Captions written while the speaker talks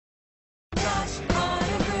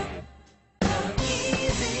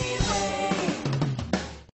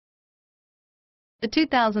The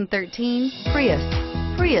 2013 Prius.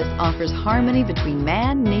 Prius offers harmony between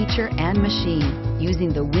man, nature, and machine.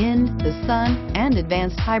 Using the wind, the sun, and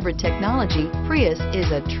advanced hybrid technology, Prius is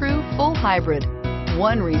a true full hybrid.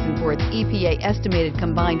 One reason for its EPA estimated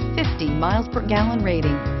combined 50 miles per gallon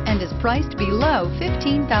rating and is priced below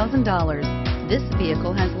 $15,000. This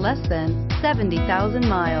vehicle has less than 70,000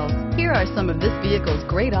 miles. Here are some of this vehicle's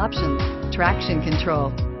great options: traction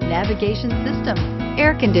control, navigation system,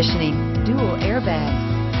 air conditioning, dual airbags,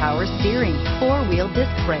 power steering, four-wheel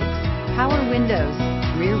disc brakes, power windows,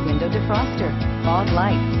 rear window defroster, fog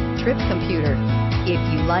lights, trip computer. If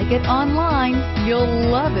you like it online, you'll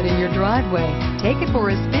love it in your driveway. Take it for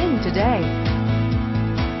a spin today.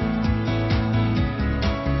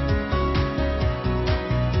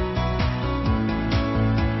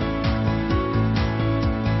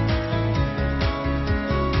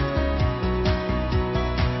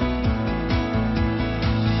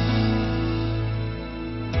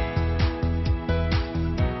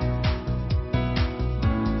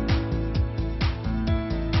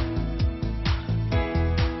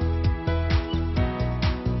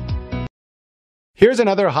 Here's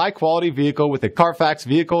another high-quality vehicle with a Carfax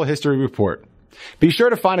Vehicle History Report. Be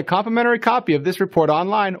sure to find a complimentary copy of this report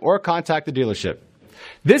online or contact the dealership.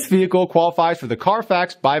 This vehicle qualifies for the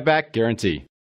Carfax Buyback Guarantee.